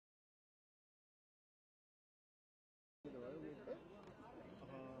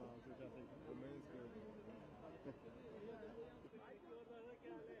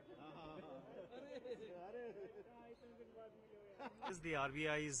The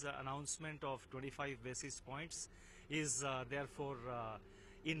RBI's announcement of 25 basis points is therefore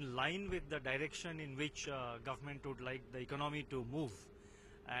in line with the direction in which government would like the economy to move.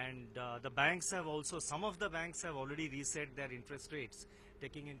 And the banks have also, some of the banks have already reset their interest rates,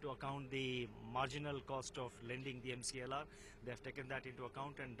 taking into account the marginal cost of lending, the MCLR. They have taken that into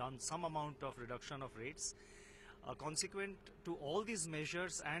account and done some amount of reduction of rates. Consequent to all these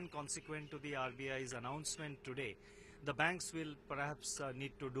measures and consequent to the RBI's announcement today, the banks will perhaps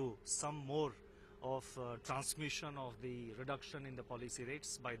need to do some more of transmission of the reduction in the policy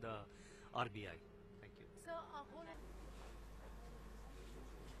rates by the RBI. Thank you. So,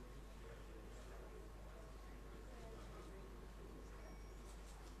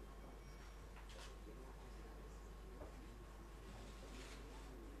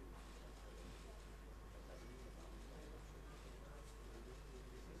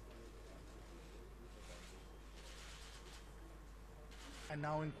 And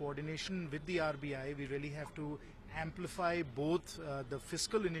now in coordination with the RBI, we really have to amplify both the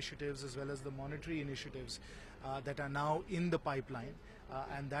fiscal initiatives as well as the monetary initiatives that are now in the pipeline.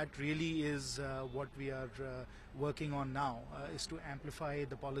 And that really is what we are working on now, is to amplify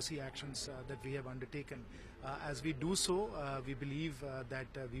the policy actions that we have undertaken. As we do so, we believe that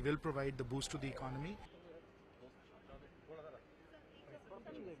we will provide the boost to the economy.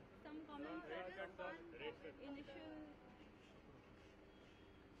 some comments